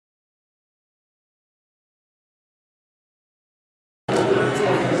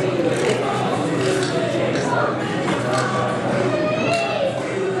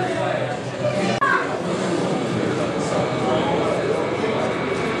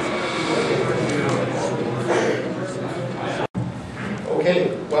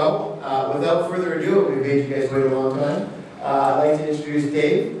without further ado, we've made you guys wait a long time. I'd like to introduce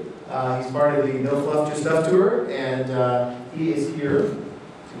Dave. He's part of the No Fluff Just Stuff tour, and he is here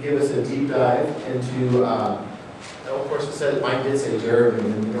to give us a deep dive into, of course it said, mine did say Jared,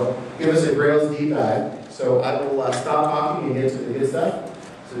 and give us a Grails deep dive. So I will stop talking and get to the good stuff.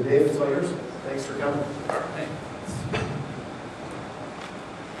 So Dave, it's all yours. Thanks for coming. All right.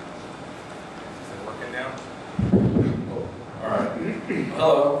 Is it working now? Cool. All right.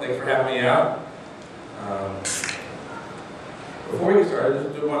 Hello. Thanks for having me out. Before we get started, I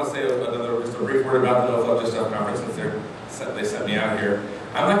just do want to say just a brief word about the No Fluff Just Stuff conference since they sent me out here.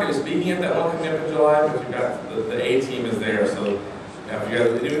 I'm not going to be speaking at that one coming up in July, but you've got the A team is there. So if you guys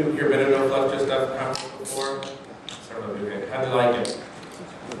have been at No Fluff Just Stuff conference before, how'd you like it?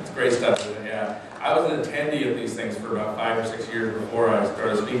 It's great stuff, isn't it? Yeah. I was an attendee of these things for about 5 or 6 years before I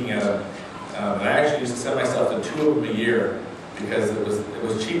started speaking at them. And I actually used to set myself to 2 of them a year because it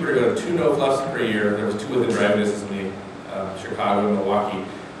was cheaper to go to 2 No Fluffs per year. There was 2 within driving distance in the Chicago and Milwaukee.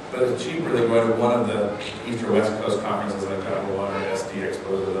 But it's cheaper than going to one of the East or West Coast conferences like Part1 or SD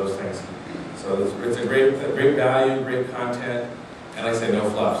Expos or those things. So it's a great value, great content, and like I say, no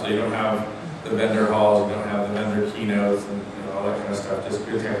fluff. So you don't have the vendor halls, you don't have the vendor keynotes, and all that kind of stuff. Just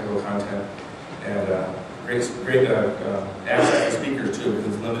good technical content, and great access to speakers too,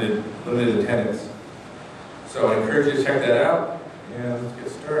 because it's limited attendance. So I encourage you to check that out, and let's get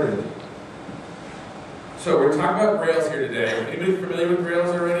started. So we're talking about Grails here today. Anybody familiar with Grails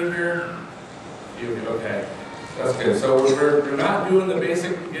already here? Okay, that's good. So we're not doing the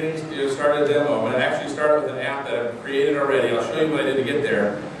basic getting started demo. I'm going to actually start with an app that I've created already. I'll show you what I did to get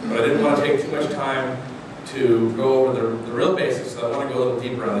there, but I didn't want to take too much time to go over the real basics, so I want to go a little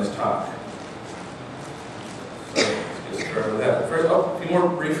deeper on this talk. So let's get started with that. First, a few more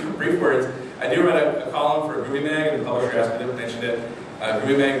brief words. I do write a column for Groovy Mag, and the publisher asked me to mention it.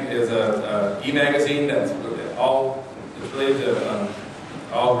 Groovy Mag is an e-magazine that's all related to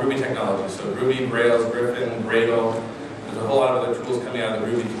all Groovy technology. So Groovy, Grails, Griffin, Gradle. There's a whole lot of other tools coming out of the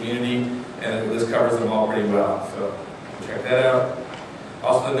Groovy community, and this covers them all pretty well. So check that out.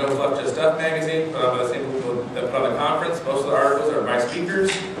 Also, the No Fluff Just Stuff magazine, put on by the same people that put on the conference. Most of the articles are by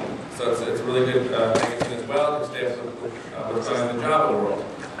speakers, so it's a really good magazine as well to stay up with what's going on in the Java world.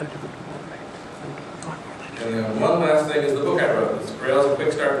 And then one last thing is the book I wrote. It's Grails, a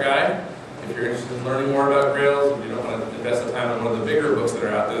quick start guide. If you're interested in learning more about Grails, if you don't want to invest the time in one of the bigger books that are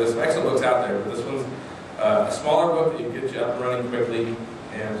out there, there's some excellent books out there, but this one's a smaller book that can get you up and running quickly,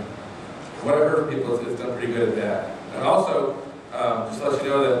 and from what I've heard from people, it's done pretty good at that. And also, just to let you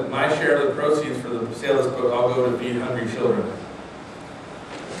know that my share of the proceeds for the sale of this book, I'll go to feed hungry children.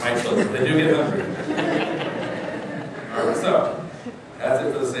 My children, they do get hungry. All right, so that's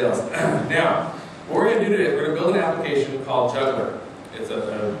it for the sales. Now, what we're going to do today is we're going to build an application called Juggler. It's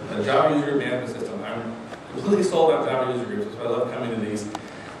a Java user group management system. I'm completely sold on Java user groups, so I love coming to these.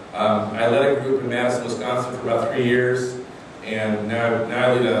 I led a group in Madison, Wisconsin for about 3 years, and now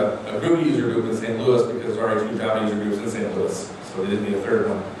I lead a Groovy user group in St. Louis because there are already 2 Java user groups in St. Louis, so they didn't need a third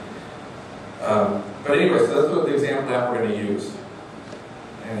one. But anyway, so that's what the example app we're going to use.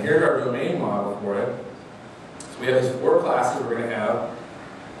 And here's our domain model for it. So we have these 4 classes we're going to have.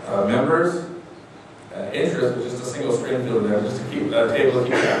 Members, interest, which is a single string field there, just to keep a table to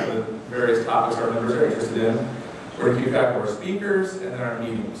keep track of the various topics our members are interested in. We're going to keep track of our speakers and then our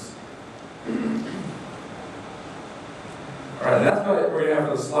meetings. All right, and that's what we're going to have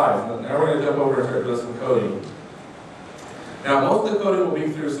for the slides. Now we're going to jump over and start doing some coding. Now, most of the coding will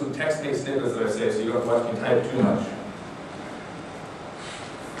be through some text-based snippets that I say, so you don't have to type too much.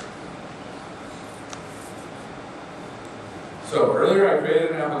 So earlier I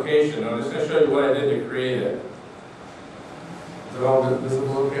created an application. I'm just going to show you what I did to create it. Is it all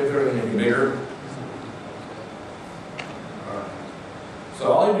visible okay there? Anything bigger? All right.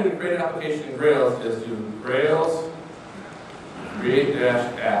 So all you do to create an application in Grails is do Grails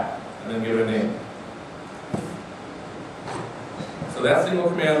create-app and then give it a name. So that single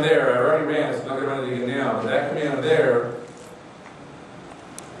command there, I already ran it, so I'm not going to run it again now, but that command there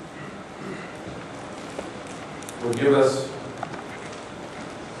will give us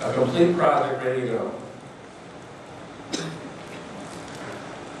a complete project ready to go.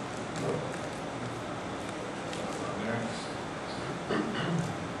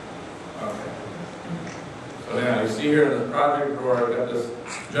 Okay. So now you see here in the project drawer, I've got this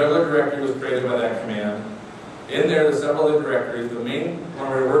Juggler directory was created by that command. In there, there's several other directories. The main one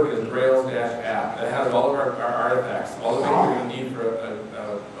we're working is Grails-app. That has all of our artifacts, all the things we're going to need for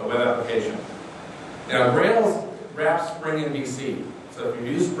a web application. Now, Grails wraps Spring MVC. So if you've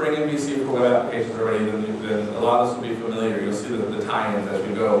used Spring MVC for web applications already, then a lot of this will be familiar. You'll see the tie-ins as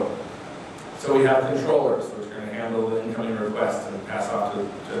we go. So we have controllers, which are going to handle the incoming requests and pass off to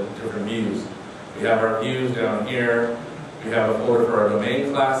different views. We have our views down here. We have a folder for our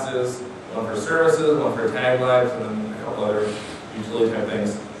domain classes, one for services, one for tag lives, and then a couple other utility type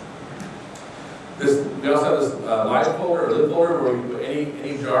things. We also have this live folder or lib folder where we put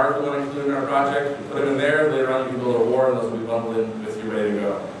any jars we want to include in our project. We put them in there. Later on, you can build a war, and those will be bundled in with you ready to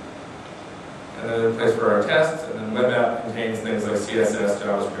go. And then there's a place for our tests, and then web app contains things like CSS,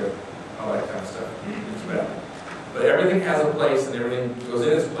 JavaScript, all that kind of stuff. It's bad. But everything has a place, and everything goes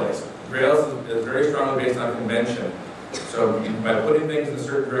in its place. Grails is very strongly based on convention. So by putting things in a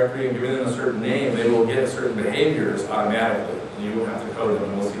certain directory and giving them a certain name, they will get certain behaviors automatically, and you won't have to code them,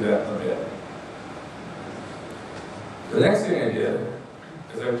 and we'll see that in a bit. The next thing I did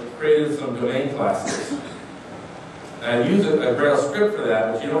is I created some domain classes. And I use a Grails script for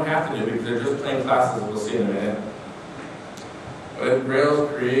that, which you don't have to do because they're just plain classes, we'll see in a minute. But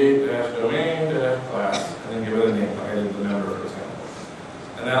Grails create -domain-class, and then give it a name, like I did the member, for example.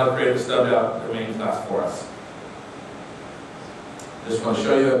 And that'll create a stubbed out domain class for us. Just want to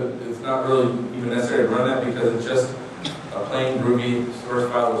show you that it's not really even necessary to run that because it's just a plain Groovy source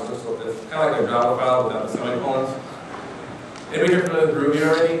file, which looks like it's kind of like a Java file without the semicolons. Anybody here familiar with Groovy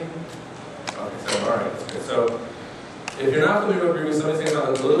already? Okay, so all right, that's good. So if you're not familiar with Groovy, some of these things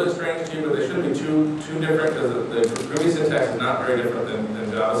sound a little bit strange to you, but they shouldn't be too different because the Groovy syntax is not very different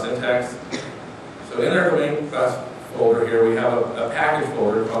than Java syntax. So in our domain class folder here, we have a package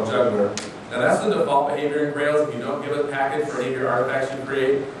folder called Juggler. Now that's the default behavior in Grails. If you don't give it a package for any of your artifacts you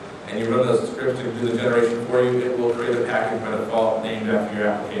create, and you run those scripts to do the generation for you, it will create a package by default named after your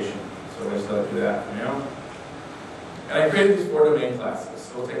application. So we're just going to do that for now. And I created these 4 domain classes.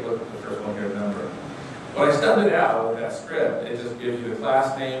 So we'll take a look at the first one here, number. When I stubbed it out with that script, it just gives you the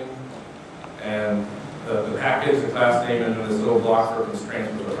class name and the package, the class name, and then this little block for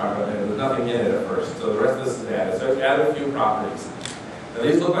constraints, which we'll talk about later. There's nothing in it at first, so the rest of this is added. So I've added a few properties. Now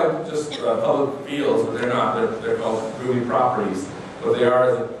these look like just public fields, but they're not. They're called Groovy properties. What they are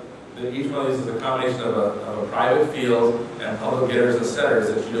is that each one of these is a combination of a private field and public getters and setters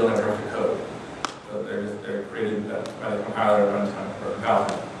that you don't ever have to code. So they're created by the compiler at runtime or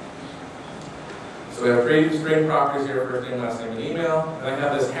compiler. So we have created string properties here, first name, last name, and email. And I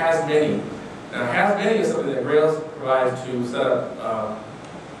have this has many. Now has many is something that Grails provides to set up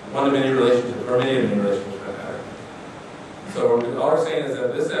one-to-many relationships, or many-to-many relationships for that matter. So all we're saying is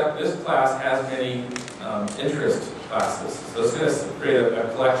that this class has many interest classes. So it's going to create a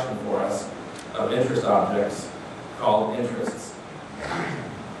collection for us of interest objects called interests.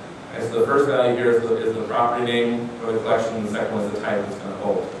 And so the first value here is the property name for the collection, and the second one is the type it's going to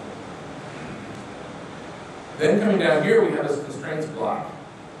hold. Then coming down here, we have this constraints block.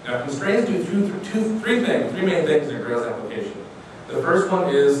 Now constraints do three main things in a Grails application. The first one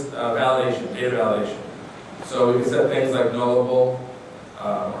is validation, data validation. So we can set things like nullable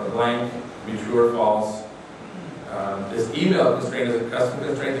or blank, be true or false. This email constraint is a custom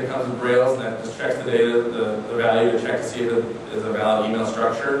constraint that comes with Grails and that just checks the data, the value to check to see if it is a valid email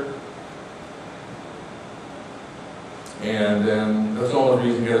structure. And then that's the only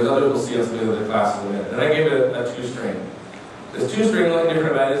reason here. There's other we'll see us with other classes in a minute. And I gave it a toString. This toString, the only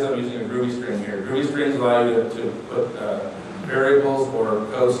different about it is I'm using a Groovy string here. Groovy strings allow you to put variables or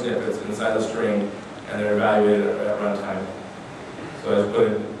code snippets inside the string, and they're evaluated at runtime. So I just put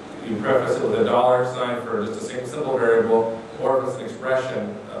it, you preface it with a $sign for just a simple variable, or if it's an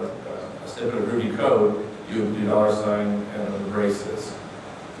expression of a snippet of Groovy code, you would do $sign and then braces.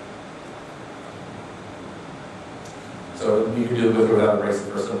 So you can do it with or without braces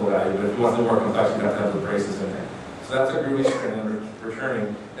for a simple value, but if you want something more complex, you have to have the braces in there. So that's a Groovy string and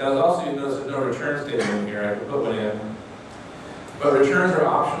returning. Now also you notice there's no return statement in here. I could put one in. But returns are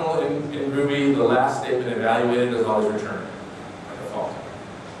optional in Groovy. The last statement evaluated is always returned by default.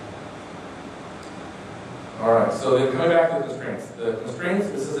 Alright, so then coming back to the constraints. The constraints,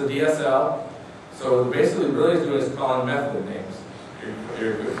 this is a DSL. So basically really it's doing is calling method names.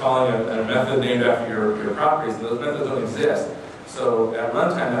 You're calling a method named after your properties, and those methods don't exist. So at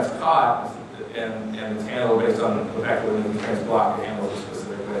runtime that's caught, and it's handled based on the fact that when the constraints block, it handles a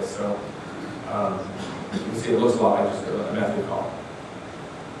specific way. So you can see it looks a lot like just a method call.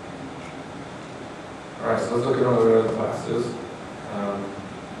 Alright, so let's look at one of the other classes.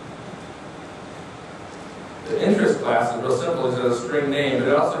 The interest class is real simple. It's a string name, but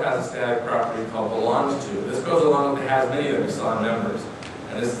it also has a static property called belongs to. This goes along with the has many that we saw in members.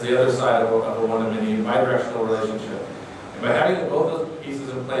 And this is the other side of a one-to-many bidirectional relationship. And by having both those pieces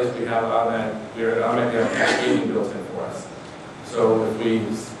in place, we automatically have cascading built in for us. So if we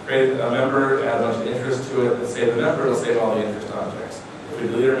create a member, add a bunch of interest to it, and save the member, it'll save all the interest objects. If we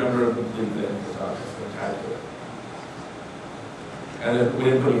delete our member and delete the input object attached to it. And if we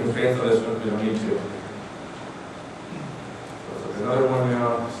didn't put any constraints on this one, we don't need to. So another one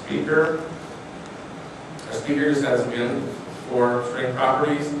now, speaker. Our speaker just has, again, 4 string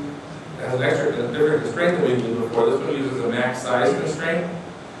properties. It has an extra, different constraint that we used before. This one uses a max size constraint.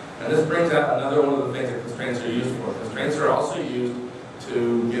 And this brings out another one of the things that constraints are used for. Constraints are also used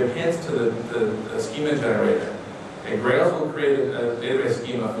to give hints to the schema generator. Okay, Grails will create a database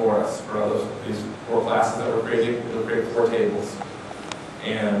schema for us for all these 4 classes that we're creating. It will create 4 tables.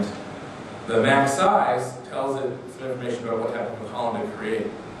 And the max size tells it some information about what type of column to create.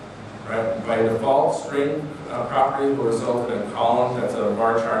 Right? By default, string properties will result in a column that's a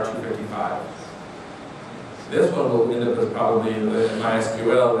varchar 255. This one will end up as probably, in MySQL,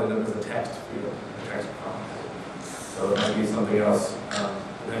 will end up as a text field, a text column. So it might be something else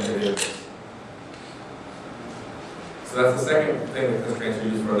within the database. So that's the second thing that constraints are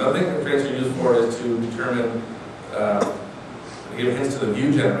used for. Another thing constraints are used for is to determine, give hints to the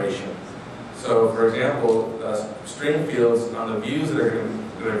view generation. So, for example, string fields on the views that are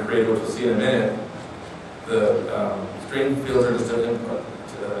created, which we'll see in a minute, the string fields are just an input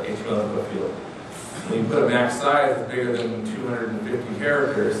to the HTML input field. When you put a max size that's bigger than 250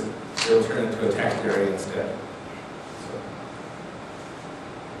 characters, it'll turn into a text area instead.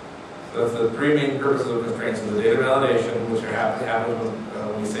 So that's the 3 main purposes of constraints: the data validation, which happens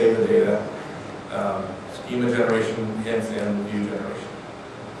when we save the data, schema generation, hints, and view generation.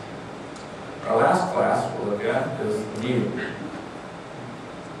 Our last class we'll look at is the meeting.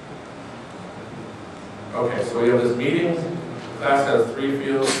 Okay, so we have this meeting. The class has 3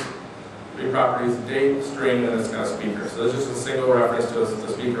 fields, 3 properties: date, string, and it's got a speaker. So this is just a single reference to the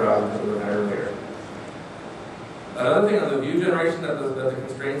speaker object that we had earlier. Another thing on the view generation that the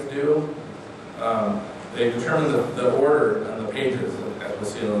constraints do, they determine the order on the pages, as we'll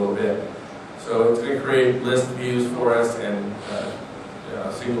see in a little bit. So it's going to create list views for us, and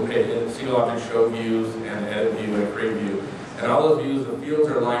single object show views, and edit view, and create view. And all those views, the fields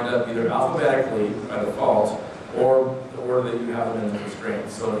are lined up either alphabetically by default, or the order that you have them in the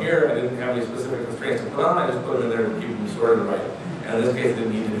constraints. So here, I didn't have any specific constraints to put on, I just put them in there to keep them sorted right. And in this case, I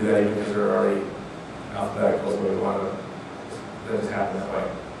didn't need to do that even because they're already alphabetical, so we want to let this happen that way.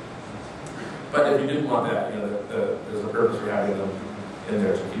 But if you didn't want that, there's a purpose for having them in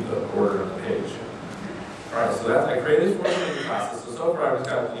there to keep the order of the page. All right, so I created these 4 different classes. So far, I've just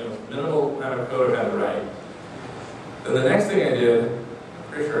got minimal amount of code I had to write. Then the next thing I did, I'm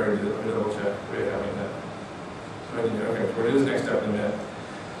pretty sure I already did it. Let me double check. Wait a minute. Okay, so we're going to do this next step in a minute.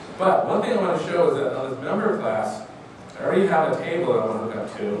 But one thing I want to show is that on this member class, I already have a table I want to hook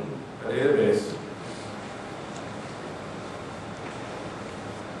up to, a database.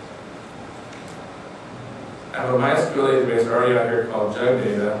 I have a MySQL database already out here called JUG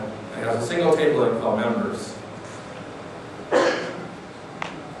data. It has a single table in called members.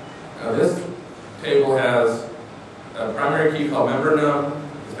 Now this table has a primary key called member num.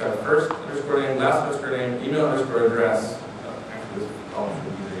 It's got a first underscore name, last underscore name, email underscore address. Actually, this column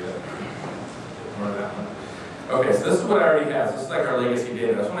should be ignore that one. Okay, so this is what I already have. This is like our legacy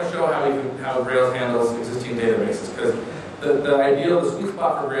data. I just want to show how Grails handles existing databases, because the ideal, the sweet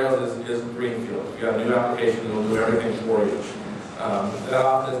spot for Grails is greenfield. If you have a new application, it will do everything for you. That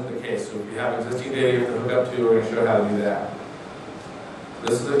often isn't the case. So if you have existing data you have to hook up to, we're going to show how to do that.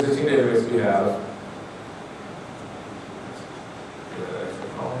 This is the existing database we have.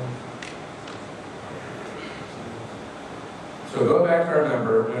 So go back to our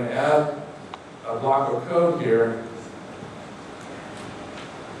member. We're going to add a block of code here